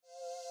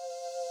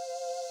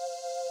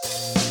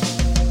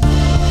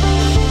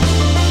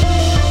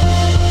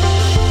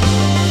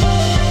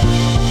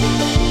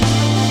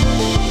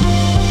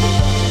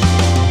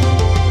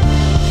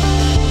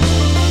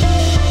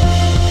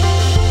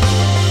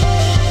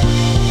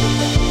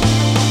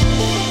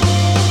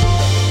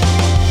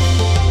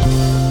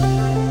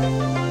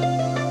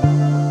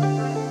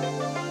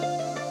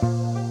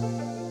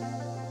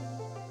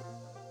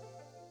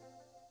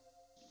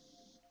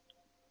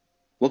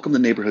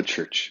Neighborhood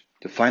Church.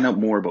 To find out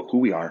more about who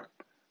we are,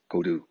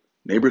 go to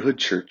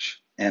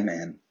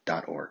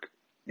neighborhoodchurchmn.org.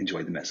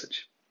 Enjoy the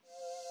message.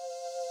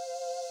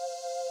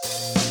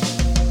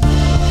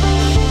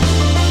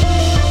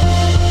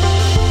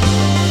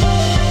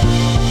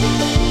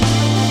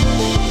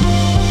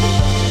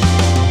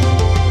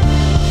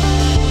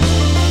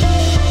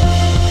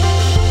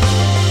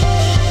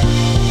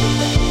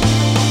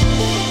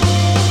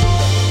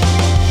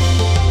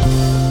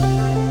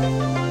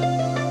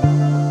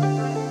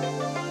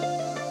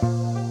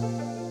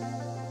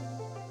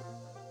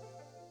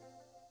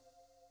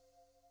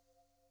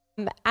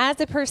 As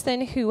a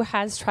person who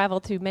has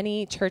traveled through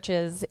many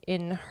churches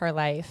in her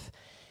life,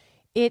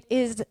 it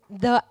is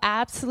the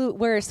absolute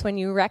worst when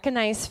you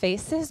recognize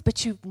faces,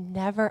 but you've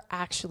never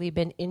actually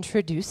been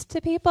introduced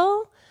to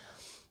people.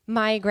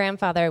 My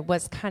grandfather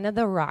was kind of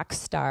the rock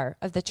star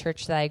of the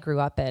church that I grew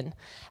up in.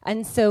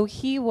 And so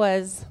he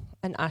was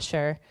an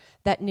usher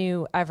that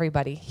knew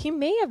everybody. He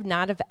may have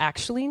not have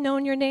actually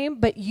known your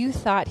name, but you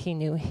thought he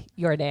knew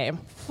your name.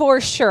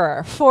 For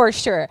sure.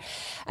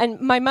 And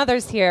my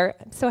mother's here.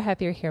 I'm so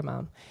happy you're here,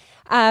 Mom.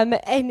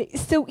 And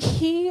so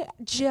he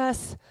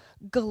just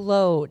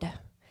glowed.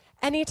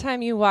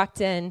 Anytime you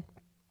walked in,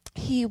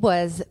 he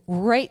was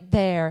right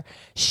there,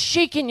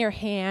 shaking your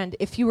hand.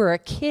 If you were a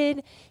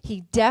kid,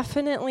 he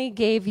definitely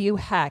gave you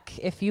heck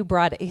if you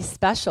brought a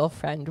special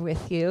friend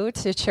with you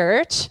to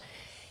church.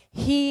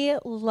 He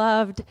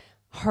loved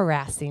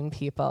harassing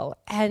people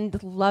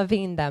and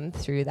loving them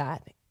through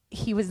that.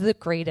 He was the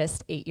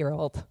greatest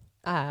 8-year-old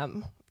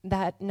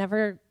that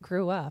never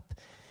grew up.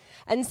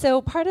 And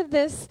so part of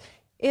this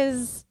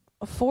is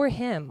for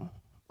him.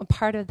 A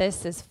part of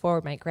this is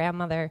for my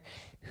grandmother,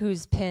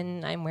 whose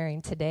pin I'm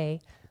wearing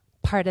today.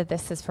 Part of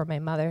this is for my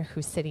mother,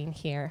 who's sitting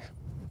here.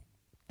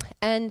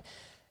 And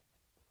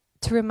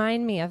to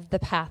remind me of the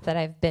path that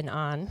I've been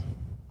on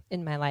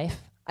in my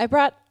life, I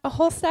brought a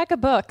whole stack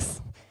of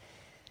books.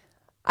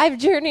 I've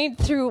journeyed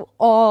through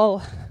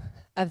all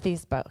of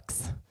these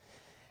books.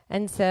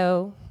 And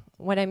so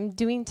what I'm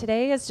doing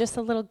today is just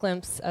a little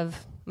glimpse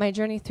of my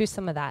journey through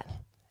some of that.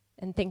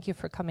 And thank you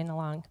for coming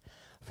along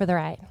for the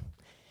ride.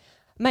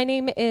 My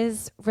name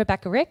is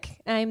Rebecca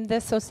Rick. I'm the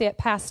associate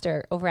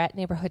pastor over at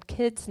Neighborhood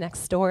Kids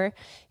next door.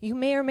 You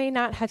may or may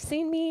not have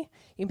seen me.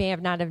 You may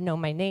have not have known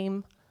my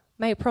name.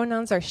 My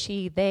pronouns are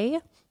she, they.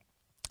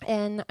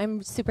 And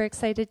I'm super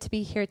excited to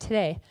be here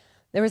today.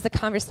 There was a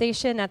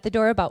conversation at the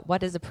door about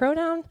what is a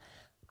pronoun.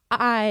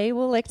 I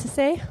will like to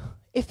say,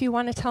 if you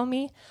want to tell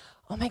me,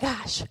 oh my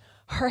gosh,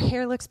 her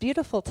hair looks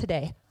beautiful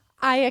today,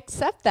 I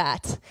accept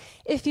that.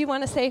 If you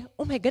want to say,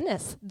 oh my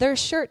goodness, their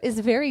shirt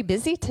is very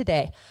busy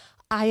today,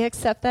 I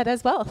accept that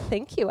as well.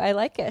 Thank you, I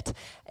like it.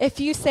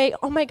 If you say,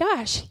 oh my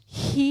gosh,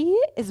 he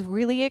is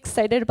really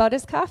excited about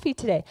his coffee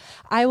today,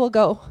 I will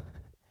go,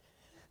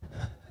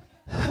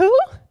 who?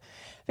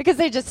 Because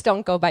they just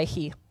don't go by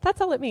he.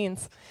 That's all it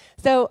means.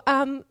 So,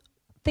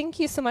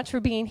 thank you so much for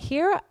being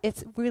here.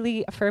 It's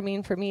really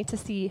affirming for me to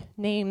see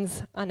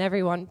names on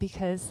everyone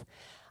because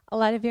a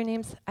lot of your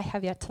names I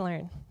have yet to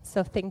learn.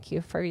 So thank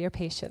you for your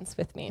patience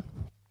with me.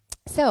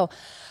 So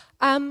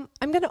I'm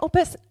going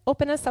to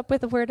open us up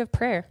with a word of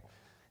prayer.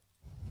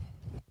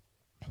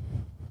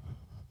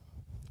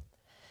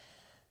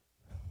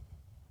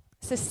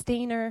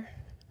 Sustainer,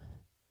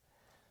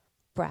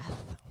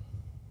 breath.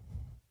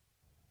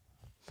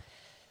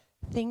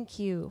 Thank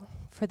you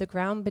for the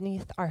ground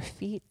beneath our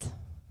feet,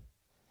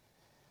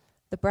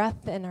 the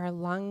breath in our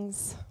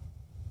lungs,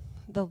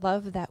 the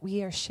love that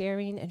we are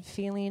sharing and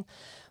feeling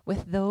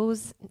with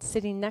those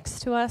sitting next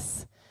to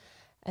us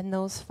and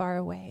those far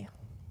away.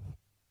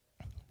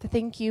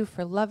 Thank you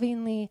for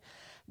lovingly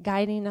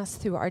guiding us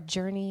through our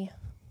journey,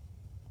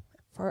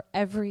 for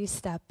every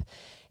step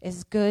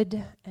is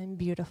good and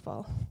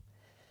beautiful,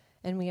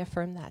 and we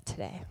affirm that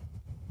today.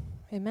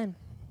 Amen.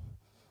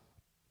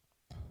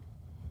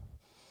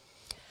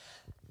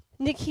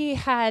 Nikki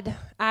had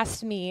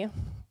asked me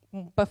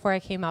before I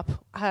came up,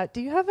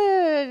 do you have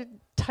a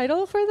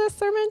title for this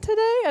sermon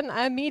today? And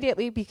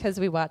immediately, because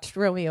we watched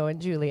Romeo and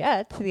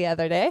Juliet the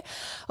other day,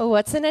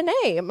 what's in a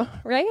name,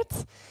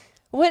 right?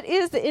 What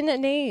is in a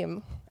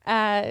name?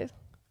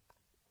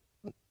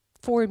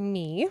 For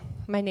me,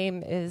 my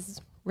name is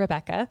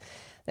Rebecca.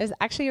 There's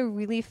actually a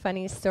really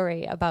funny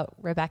story about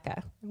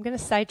Rebecca. I'm going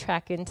to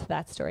sidetrack into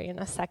that story in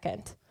a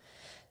second.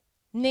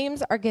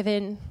 Names are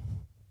given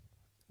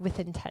with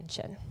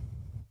intention.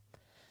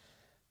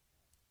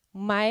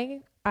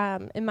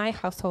 In my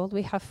household,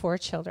 we have 4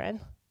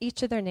 children.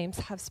 Each of their names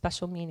have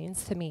special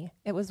meanings to me.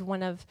 It was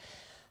one of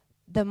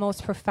the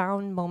most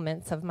profound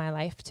moments of my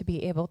life to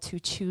be able to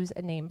choose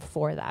a name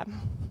for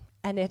them.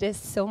 And it is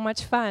so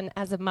much fun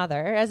as a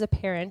mother, as a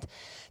parent,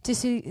 to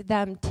see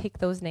them take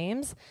those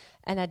names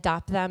and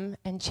adopt them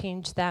and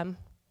change them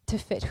to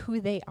fit who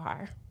they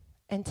are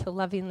and to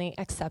lovingly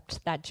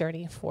accept that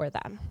journey for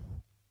them.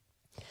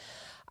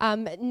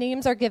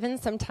 Names are given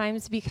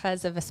sometimes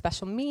because of a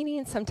special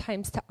meaning,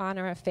 sometimes to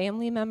honor a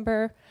family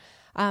member,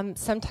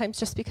 sometimes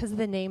just because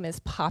the name is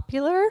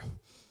popular.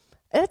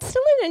 It's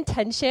still an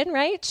intention,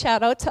 right?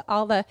 Shout out to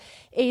all the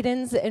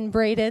Aidens and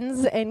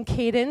Bradens and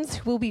Cadens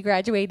who will be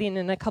graduating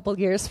in a couple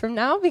years from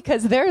now,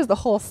 because there's the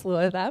whole slew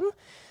of them,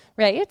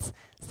 right?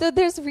 So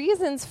there's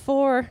reasons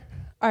for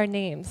our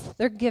names.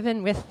 They're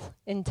given with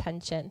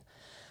intention.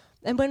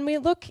 And when we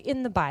look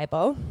in the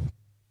Bible,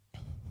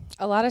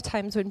 a lot of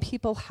times when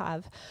people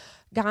have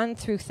gone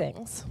through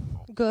things,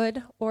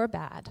 good or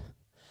bad,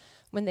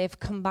 when they've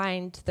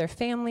combined their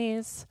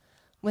families,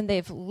 when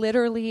they've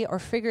literally or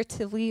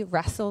figuratively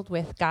wrestled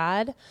with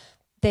God,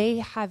 they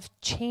have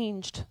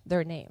changed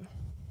their name.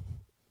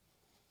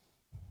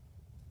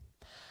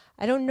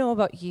 I don't know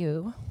about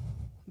you,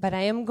 but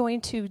I am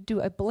going to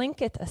do a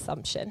blanket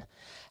assumption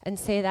and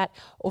say that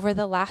over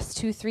the last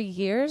 2-3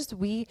 years,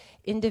 we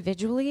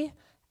individually,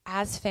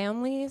 as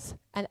families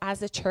and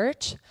as a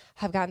church,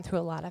 have gone through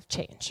a lot of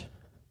change.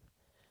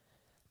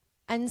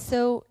 And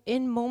so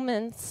in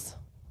moments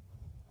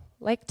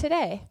like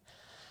today,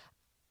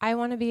 I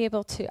want to be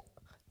able to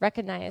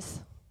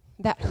recognize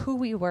that who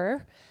we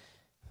were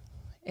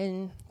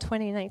in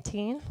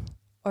 2019,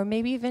 or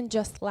maybe even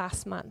just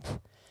last month,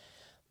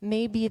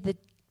 may be the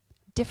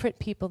different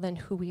people than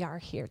who we are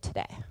here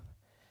today.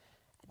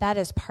 That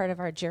is part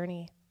of our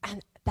journey,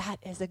 and that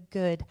is a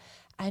good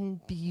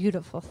and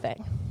beautiful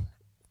thing.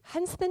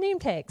 Hence the name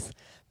tags,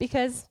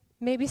 because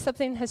maybe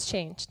something has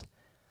changed.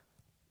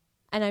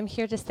 And I'm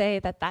here to say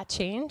that that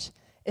change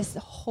is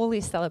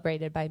wholly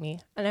celebrated by me,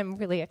 and I'm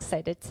really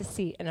excited to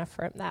see and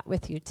affirm that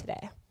with you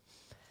today.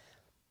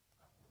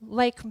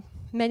 Like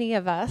many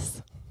of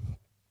us,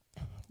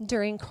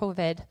 during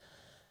COVID,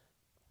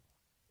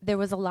 there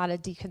was a lot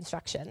of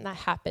deconstruction that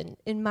happened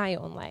in my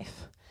own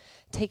life,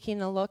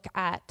 taking a look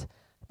at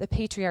the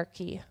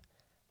patriarchy,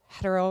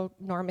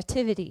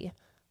 heteronormativity,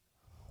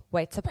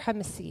 white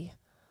supremacy,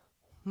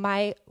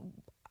 my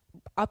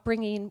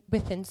upbringing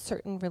within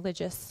certain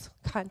religious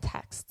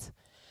contexts,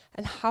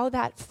 and how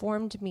that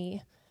formed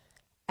me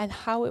and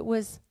how it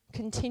was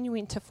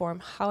continuing to form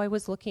how I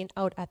was looking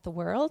out at the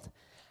world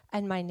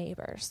and my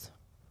neighbors.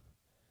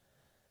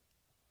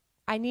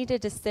 I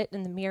needed to sit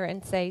in the mirror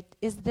and say,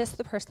 is this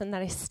the person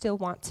that I still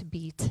want to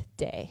be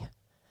today?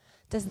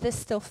 Does this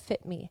still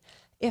fit me?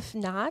 If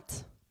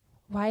not,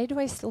 why do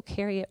I still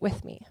carry it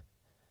with me?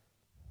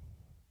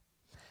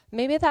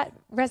 Maybe that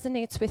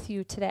resonates with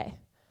you today.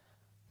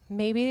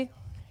 Maybe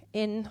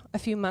in a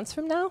few months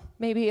from now,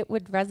 maybe it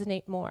would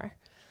resonate more.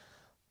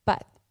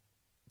 But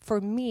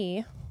for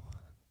me,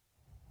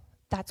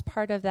 that's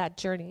part of that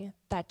journey,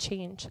 that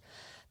change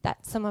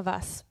that some of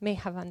us may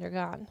have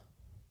undergone.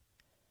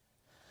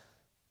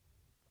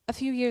 A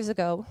few years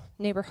ago,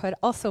 Neighborhood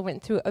also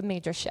went through a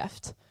major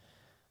shift.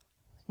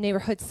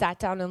 Neighborhood sat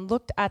down and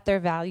looked at their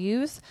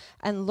values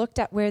and looked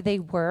at where they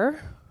were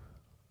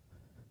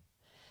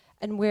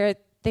and where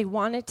they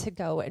wanted to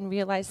go, and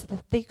realized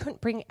that they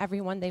couldn't bring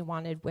everyone they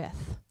wanted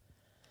with.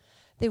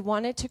 They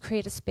wanted to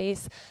create a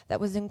space that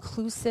was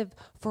inclusive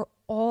for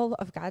all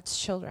of God's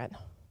children,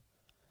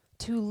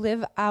 to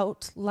live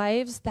out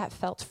lives that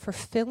felt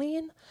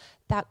fulfilling,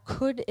 that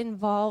could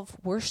involve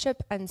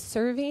worship and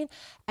serving,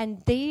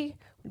 and they,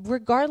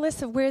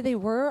 regardless of where they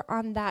were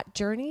on that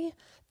journey,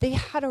 they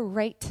had a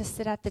right to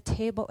sit at the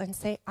table and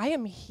say, I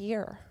am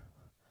here.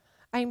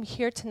 I am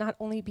here to not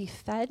only be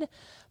fed,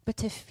 but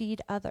to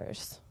feed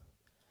others.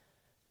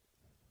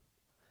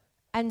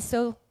 And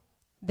so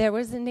there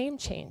was a name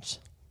change.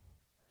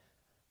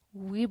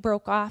 We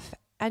broke off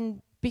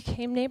and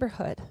became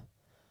Neighborhood.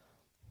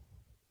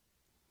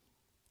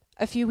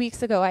 A few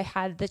weeks ago, I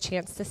had the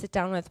chance to sit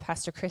down with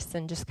Pastor Chris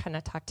and just kind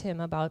of talk to him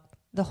about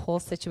the whole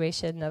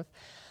situation of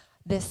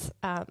this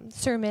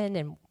sermon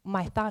and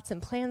my thoughts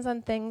and plans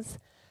on things.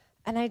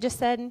 And I just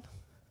said,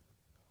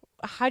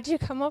 how'd you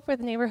come up with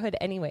Neighborhood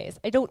anyways?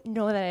 I don't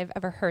know that I've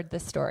ever heard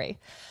this story.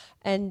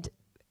 And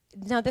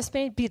now this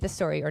may be the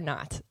story or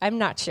not. I'm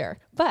not sure.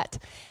 But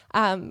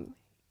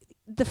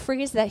the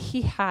phrase that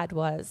he had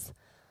was,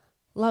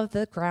 love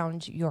the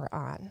ground you're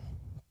on.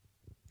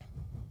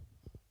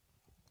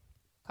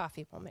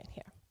 Coffee moment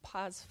here.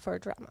 Pause for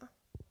drama.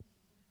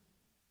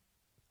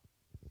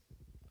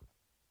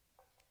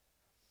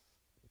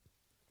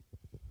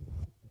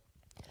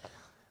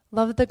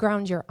 Love the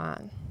ground you're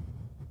on.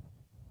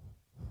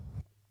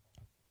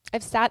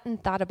 I've sat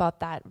and thought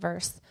about that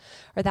verse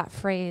or that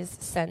phrase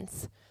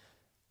since.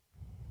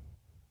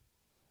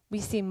 We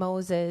see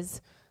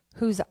Moses,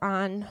 who's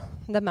on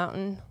the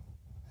mountain,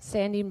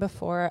 standing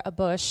before a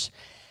bush,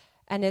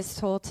 and is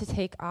told to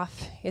take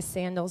off his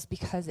sandals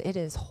because it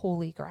is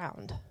holy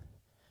ground.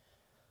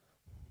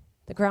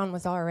 The ground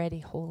was already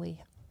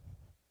holy.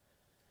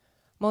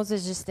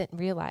 Moses just didn't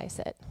realize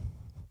it.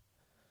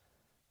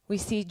 We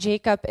see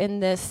Jacob in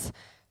this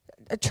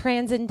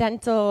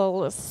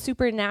transcendental,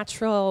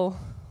 supernatural,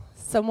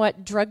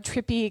 somewhat drug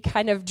trippy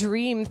kind of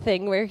dream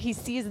thing where he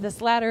sees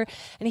this ladder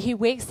and he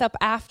wakes up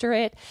after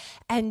it.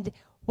 And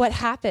what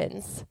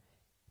happens?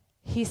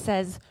 He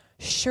says,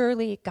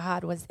 surely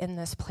God was in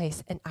this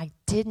place and I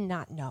did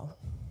not know.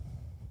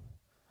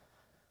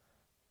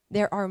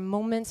 There are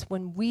moments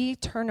when we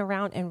turn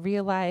around and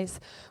realize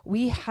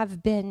we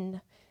have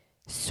been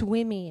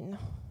swimming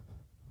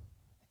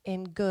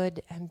in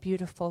good and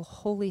beautiful,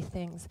 holy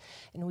things,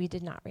 and we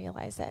did not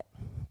realize it.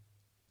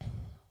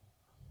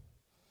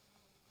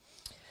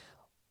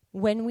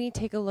 When we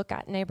take a look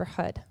at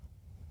neighborhood,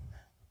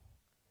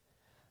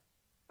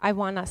 I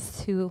want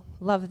us to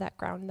love that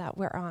ground that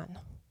we're on.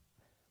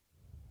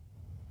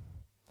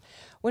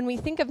 When we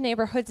think of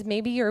neighborhoods,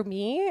 maybe you're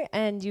me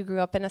and you grew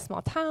up in a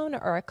small town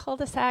or a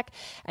cul-de-sac,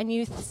 and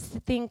you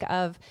think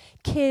of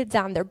kids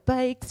on their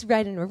bikes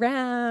riding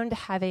around,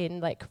 having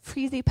like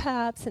freezy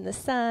pops in the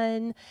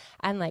sun,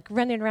 and like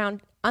running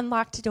around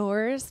unlocked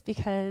doors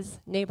because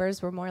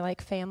neighbors were more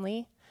like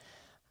family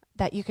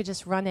that you could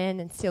just run in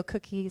and steal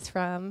cookies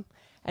from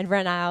and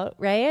run out,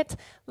 right?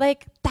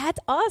 Like, that's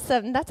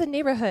awesome. That's a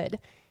neighborhood.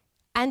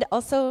 And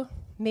also,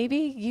 maybe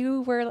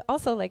you were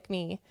also like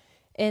me,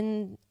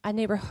 in a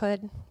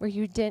neighborhood where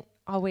you didn't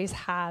always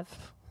have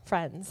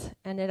friends,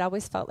 and it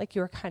always felt like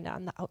you were kind of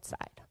on the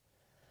outside.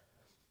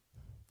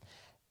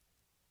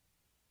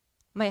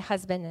 My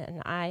husband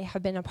and I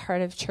have been a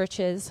part of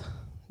churches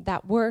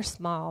that were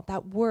small,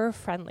 that were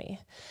friendly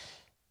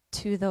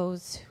to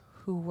those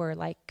who were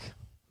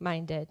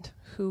like-minded,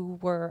 who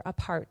were a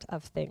part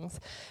of things.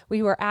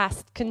 We were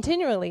asked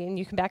continually, and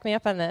you can back me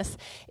up on this,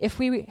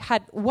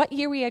 what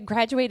year we had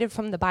graduated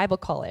from the Bible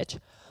college.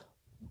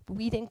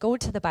 We didn't go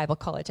to the Bible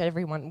college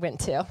everyone went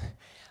to.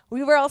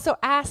 We were also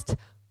asked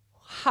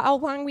how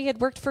long we had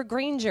worked for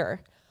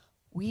Granger.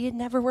 We had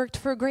never worked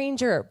for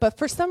Granger, but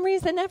for some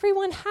reason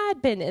everyone had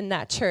been in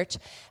that church.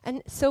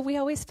 And so we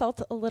always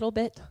felt a little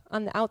bit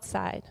on the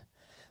outside.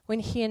 When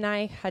he and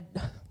I had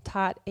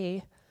taught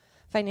a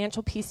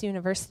Financial Peace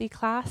University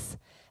class,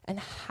 and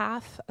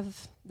half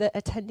of the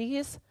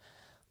attendees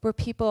were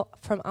people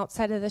from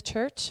outside of the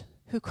church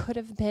who could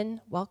have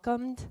been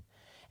welcomed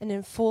and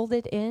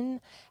enfolded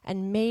in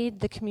and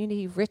made the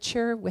community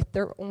richer with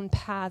their own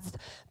paths,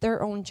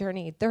 their own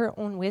journey, their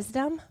own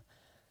wisdom.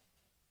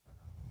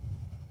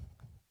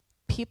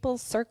 People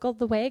circled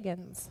the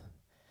wagons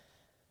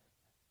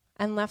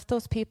and left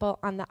those people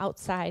on the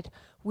outside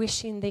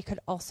wishing they could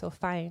also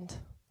find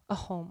a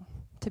home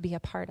to be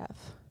a part of.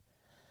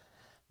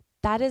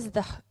 That is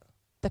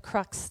the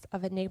crux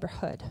of a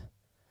neighborhood.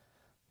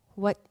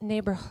 What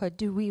neighborhood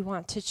do we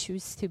want to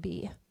choose to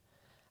be?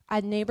 A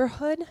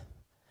neighborhood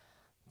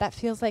that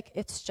feels like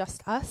it's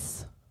just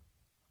us?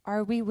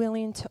 Are we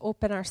willing to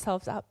open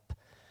ourselves up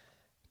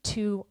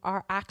to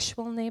our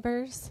actual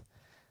neighbors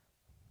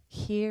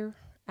here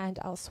and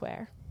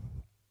elsewhere?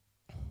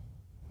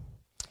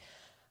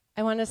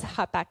 I want to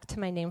hop back to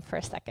my name for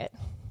a second.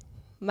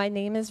 My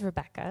name is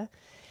Rebecca,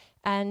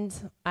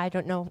 and I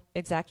don't know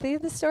exactly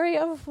the story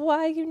of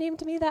why you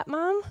named me that,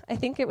 Mom. I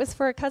think it was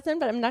for a cousin,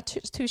 but I'm not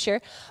too sure.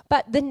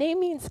 But the name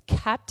means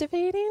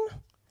captivating,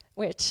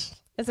 which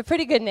is a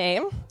pretty good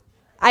name.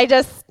 I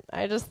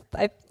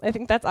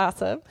think that's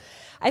awesome.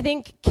 I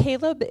think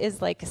Caleb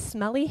is like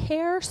smelly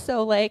hair,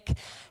 so like,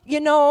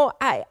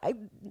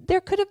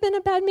 there could have been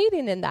a bad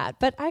meeting in that,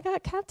 but I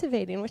got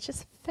captivating, which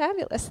is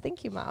fabulous.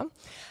 Thank you, Mom.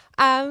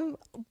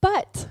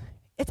 But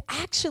it's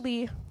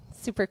actually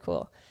super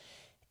cool.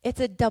 It's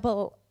a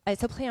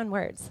play on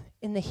words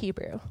in the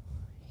Hebrew.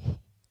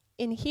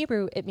 In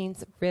Hebrew, it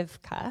means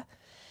Rivka,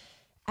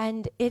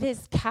 and it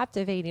is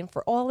captivating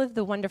for all of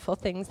the wonderful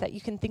things that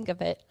you can think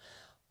of it,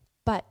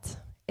 but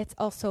it's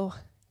also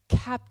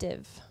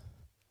captive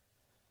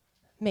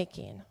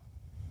making.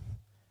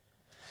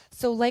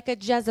 So like a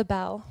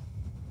Jezebel,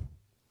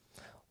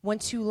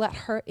 once you let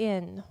her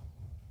in,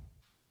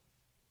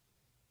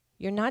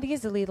 you're not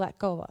easily let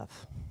go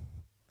of,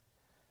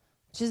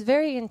 which is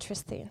very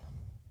interesting.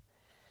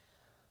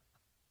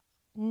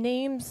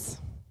 Names,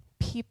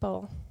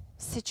 people,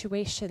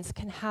 situations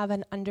can have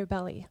an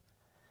underbelly.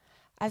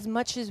 As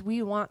much as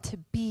we want to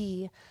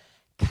be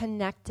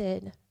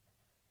connected,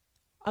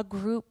 a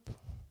group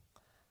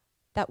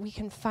that we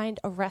can find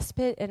a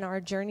respite in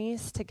our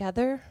journeys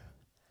together,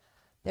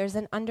 there's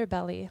an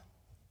underbelly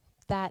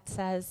that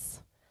says,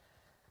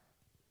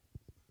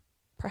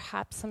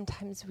 perhaps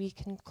sometimes we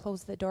can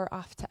close the door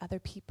off to other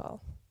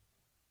people.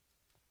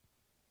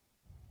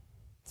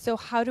 So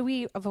how do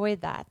we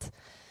avoid that?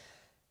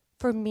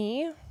 For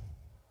me,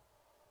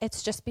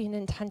 it's just being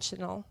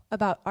intentional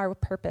about our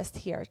purpose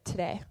here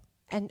today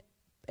and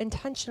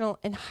intentional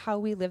in how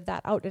we live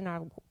that out in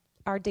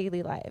our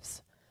daily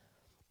lives.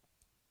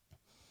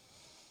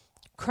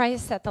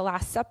 Christ at the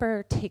Last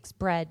Supper takes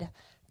bread,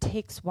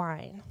 takes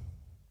wine,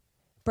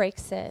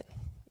 breaks it,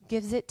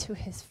 gives it to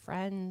his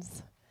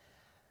friends,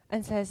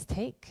 and says,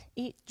 take,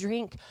 eat,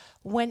 drink.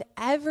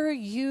 Whenever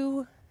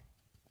you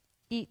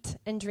eat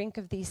and drink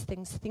of these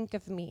things, think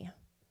of me.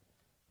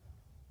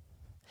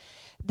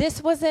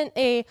 This wasn't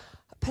a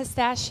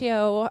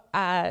pistachio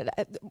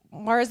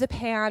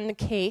marzipan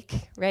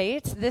cake,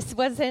 right? This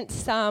wasn't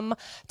some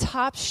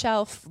top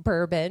shelf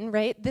bourbon,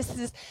 right?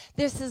 This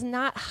is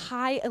not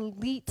high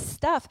elite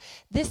stuff.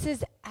 This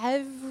is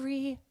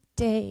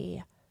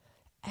everyday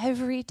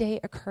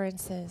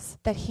occurrences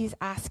that he's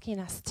asking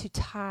us to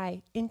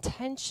tie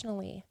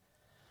intentionally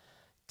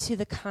to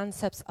the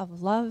concepts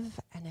of love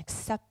and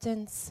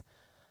acceptance,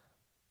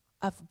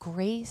 of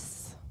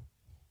grace,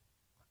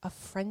 of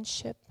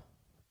friendship.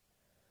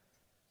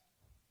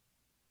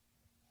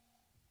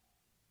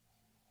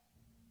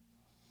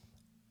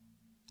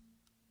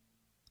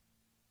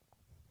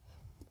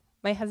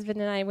 My husband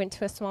and I went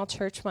to a small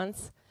church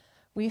once.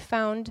 We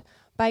found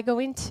by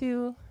going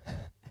to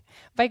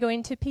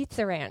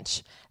Pizza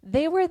Ranch.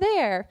 They were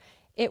there.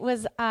 It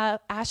was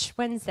Ash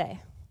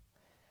Wednesday.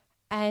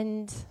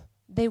 And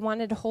they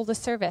wanted to hold a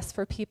service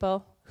for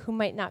people who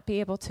might not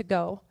be able to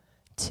go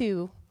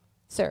to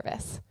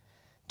service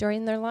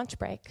during their lunch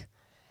break.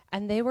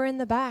 And they were in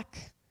the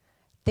back.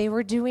 They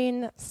were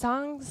doing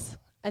songs,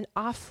 an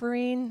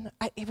offering.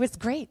 It was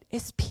great.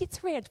 It's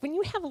Pizza Ranch. When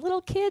you have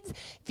little kids,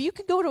 if you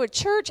could go to a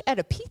church at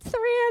a Pizza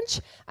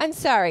Ranch, I'm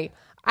sorry.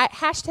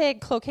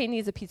 Hashtag Cloquet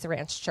needs a Pizza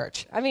Ranch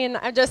church. I mean,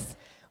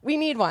 we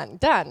need one.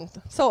 Done.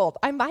 Sold.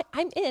 I'm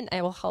in.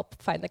 I will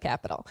help find the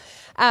capital.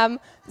 But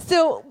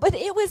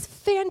it was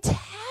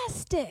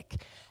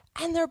fantastic.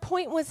 And their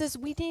point was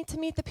we need to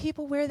meet the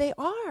people where they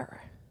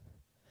are.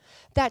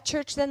 That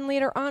church then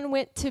later on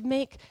went to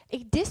make a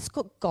disc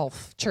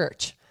golf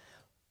church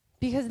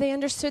because they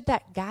understood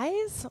that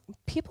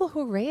people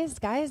who raise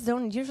guys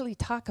don't usually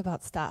talk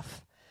about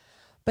stuff,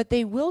 but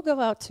they will go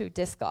out to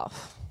disc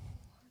golf,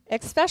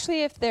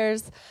 especially if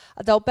there's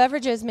adult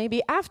beverages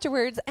maybe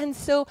afterwards. And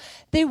so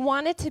they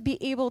wanted to be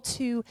able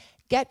to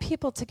get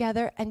people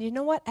together. And you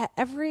know what? At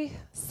every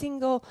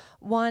single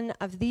one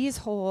of these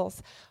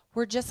holes,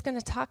 we're just going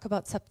to talk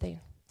about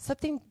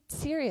something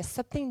serious,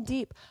 something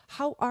deep.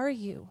 How are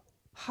you?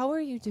 How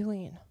are you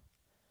doing?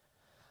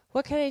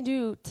 What can I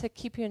do to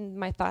keep you in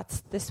my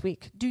thoughts this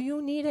week? Do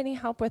you need any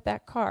help with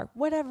that car?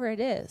 Whatever it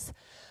is.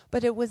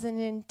 But it was an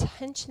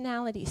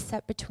intentionality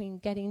set between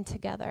getting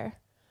together.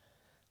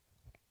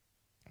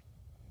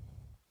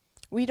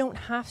 We don't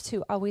have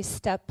to always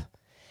step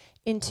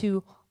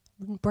into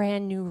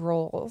brand new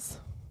roles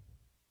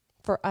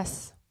for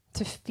us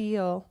to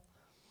feel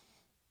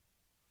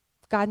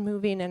God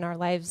moving in our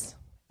lives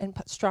in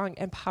strong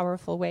and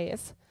powerful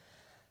ways.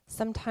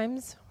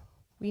 Sometimes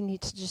we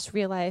need to just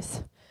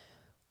realize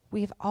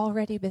we've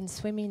already been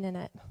swimming in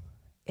it.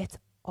 It's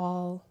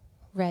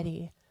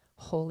already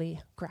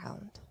holy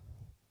ground.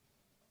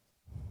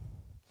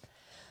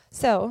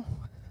 So,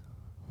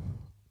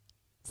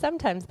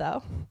 sometimes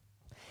though,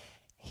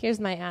 here's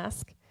my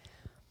ask.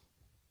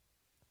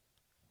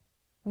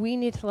 We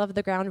need to love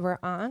the ground we're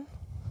on,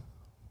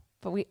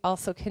 but we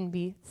also can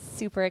be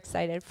super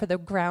excited for the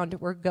ground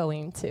we're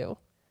going to,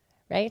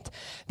 right?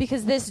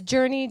 Because this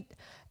journey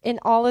in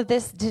all of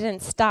this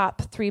didn't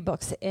stop 3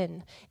 books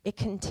in. It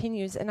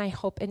continues, and I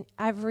hope in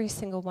every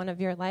single one of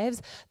your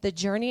lives, the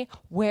journey,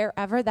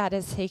 wherever that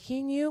is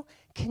taking you,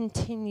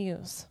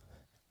 continues.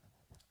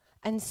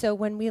 And so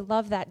when we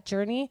love that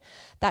journey,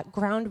 that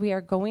ground we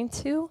are going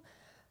to,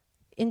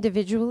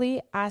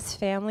 individually, as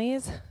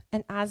families,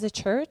 and as a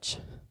church,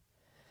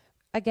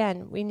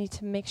 again, we need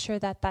to make sure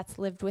that that's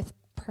lived with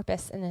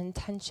purpose and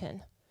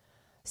intention.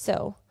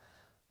 So,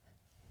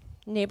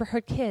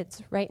 neighborhood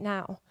kids right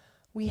now,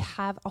 we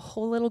have a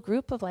whole little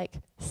group of like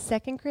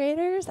 2nd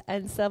graders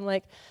and some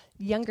like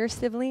younger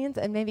siblings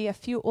and maybe a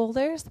few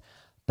olders,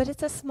 but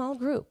it's a small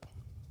group.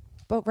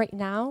 But right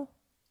now,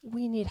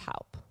 we need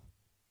help.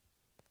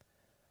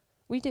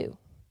 We do.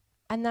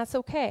 And that's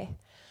okay.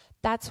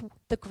 That's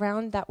the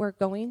ground that we're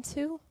going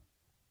to.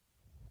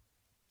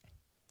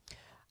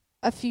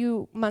 A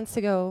few months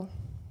ago,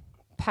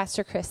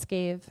 Pastor Chris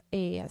gave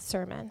a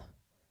sermon.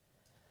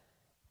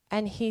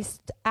 And he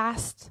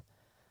asked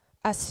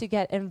us to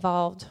get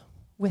involved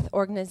with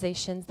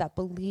organizations that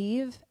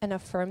believe and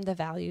affirm the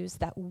values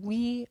that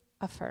we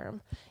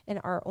affirm in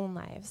our own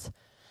lives,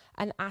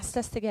 and asked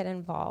us to get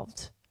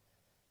involved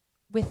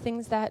with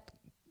things that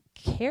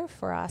care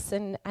for us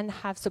and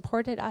have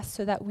supported us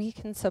so that we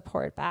can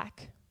support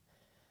back.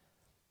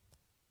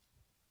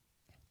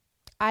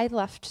 I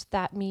left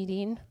that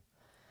meeting,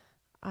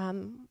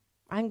 and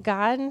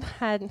God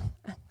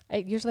I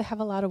usually have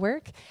a lot of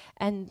work,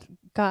 and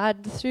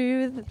God,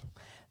 through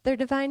their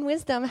divine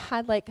wisdom,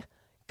 had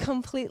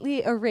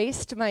completely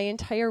erased my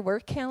entire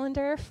work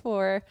calendar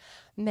for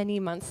many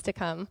months to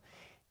come.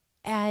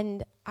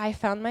 And I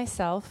found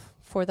myself,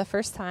 for the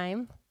first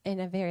time in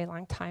a very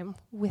long time,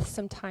 with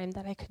some time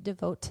that I could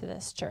devote to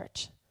this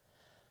church.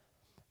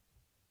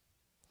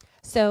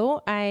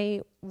 So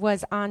I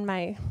was on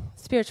my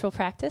spiritual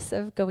practice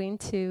of going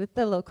to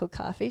the local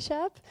coffee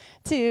shop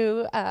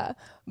to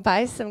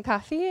buy some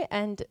coffee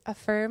and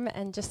affirm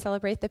and just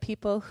celebrate the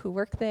people who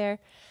work there.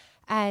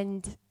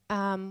 And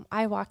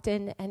I walked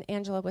in, and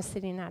Angela was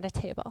sitting at a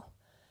table.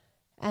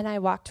 And I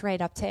walked right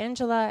up to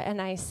Angela,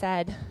 and I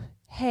said,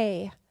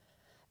 "Hey,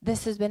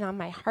 this has been on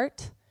my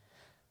heart.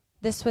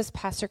 This was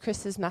Pastor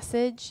Chris's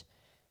message,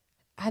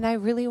 and I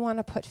really want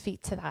to put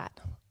feet to that.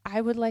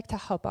 I would like to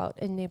help out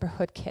in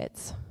neighborhood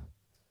kids."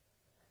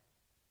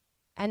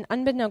 And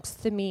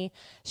unbeknownst to me,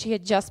 she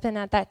had just been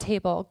at that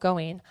table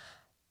going,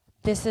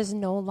 "This is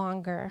no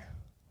longer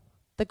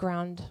the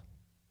ground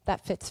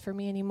that fits for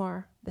me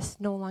anymore. This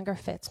no longer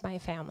fits my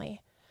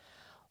family.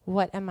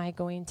 What am I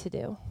going to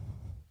do?"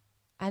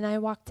 And I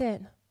walked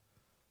in.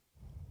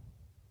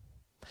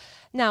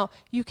 Now,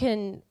 you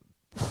can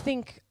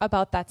think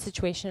about that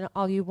situation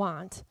all you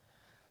want,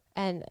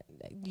 and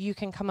you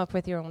can come up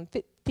with your own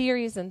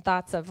theories and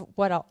thoughts of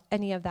what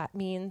any of that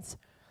means.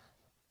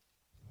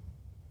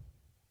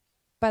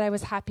 But I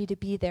was happy to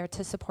be there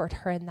to support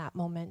her in that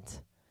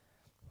moment.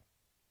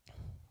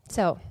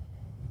 So,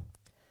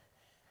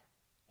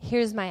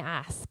 here's my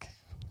ask.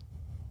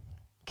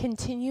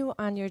 Continue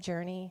on your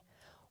journey,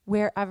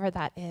 wherever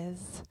that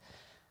is.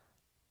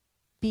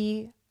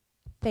 Be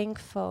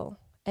thankful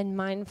and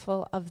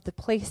mindful of the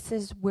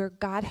places where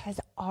God has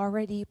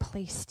already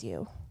placed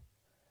you.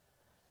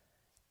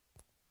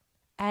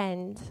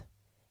 And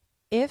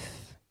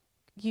if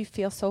you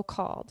feel so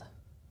called,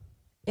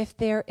 if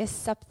there is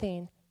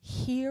something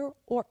here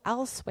or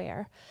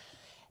elsewhere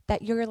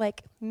that you're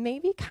like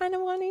maybe kind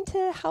of wanting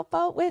to help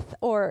out with,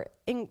 or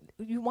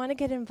you want to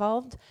get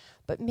involved,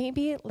 but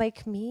maybe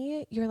like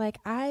me, you're like,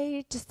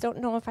 I just don't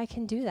know if I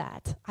can do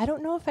that. I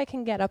don't know if I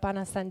can get up on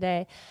a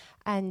Sunday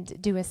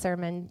and do a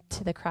sermon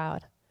to the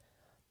crowd.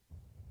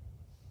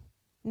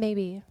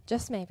 Maybe,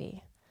 just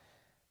maybe,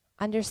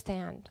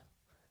 understand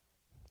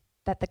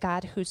that the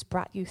God who's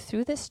brought you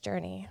through this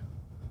journey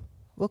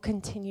will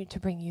continue to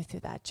bring you through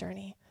that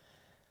journey.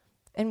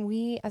 And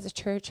we as a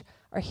church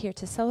are here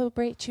to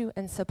celebrate you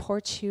and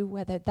support you,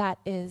 whether that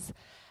is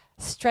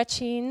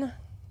stretching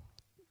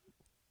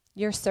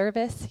your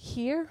service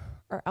here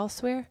or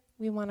elsewhere.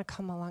 We want to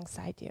come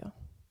alongside you.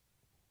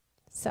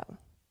 So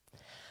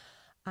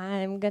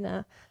I'm going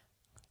to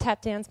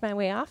tap dance my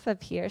way off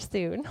of here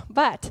soon.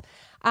 But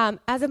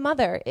as a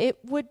mother, it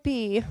would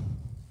be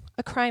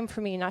a crime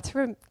for me not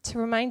to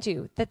remind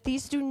you that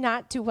these do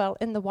not do well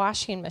in the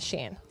washing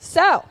machine.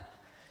 So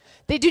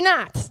they do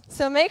not.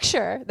 So make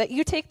sure that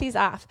you take these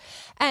off.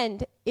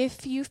 And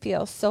if you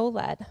feel so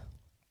led,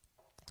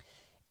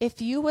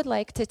 if you would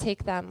like to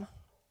take them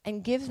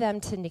and give them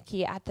to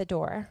Nikki at the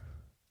door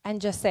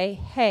and just say,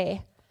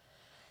 hey,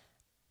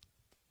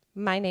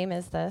 my name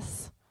is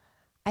this.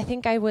 I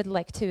think I would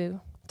like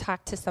to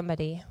talk to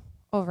somebody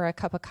over a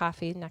cup of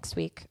coffee next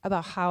week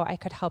about how I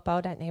could help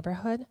out at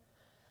Neighborhood.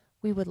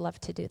 We would love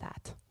to do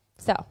that.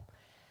 So,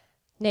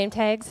 name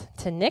tags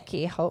to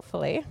Nikki,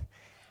 hopefully.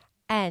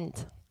 And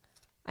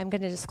I'm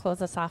going to just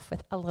close us off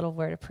with a little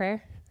word of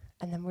prayer,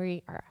 and then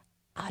we are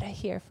out of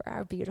here for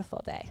our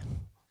beautiful day.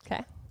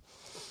 Okay?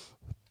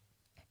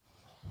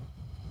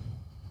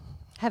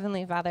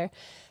 Heavenly Father,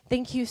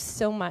 thank you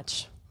so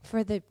much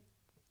for the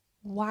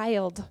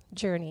wild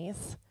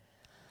journeys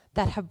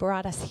that have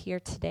brought us here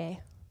today.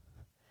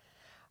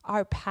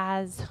 Our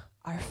paths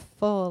are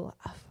full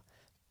of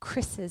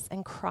Chris's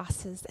and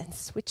crosses and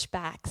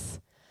switchbacks.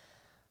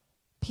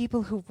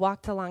 People who've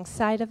walked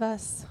alongside of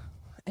us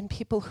and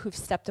people who've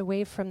stepped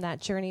away from that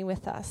journey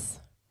with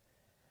us.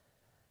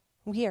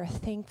 We are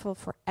thankful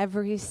for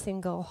every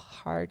single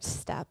hard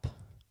step.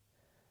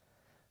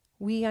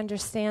 We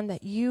understand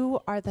that you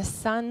are the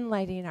sun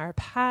lighting our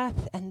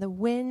path and the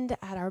wind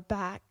at our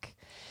back.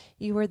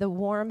 You are the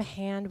warm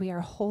hand we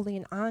are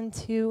holding on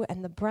to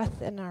and the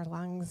breath in our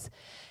lungs.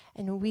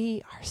 And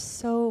we are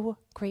so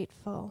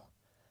grateful,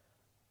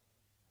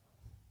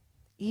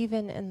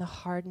 even in the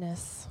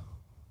hardness.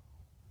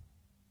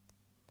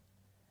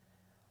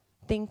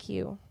 Thank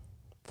you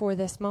for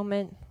this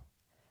moment,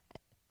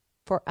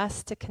 for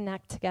us to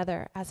connect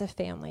together as a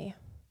family.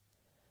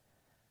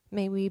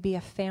 May we be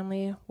a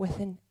family with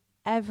an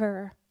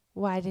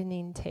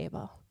ever-widening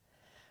table,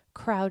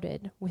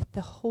 crowded with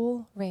the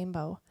whole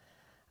rainbow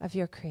of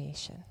your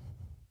creation.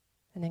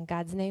 And in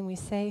God's name we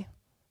say,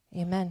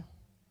 amen.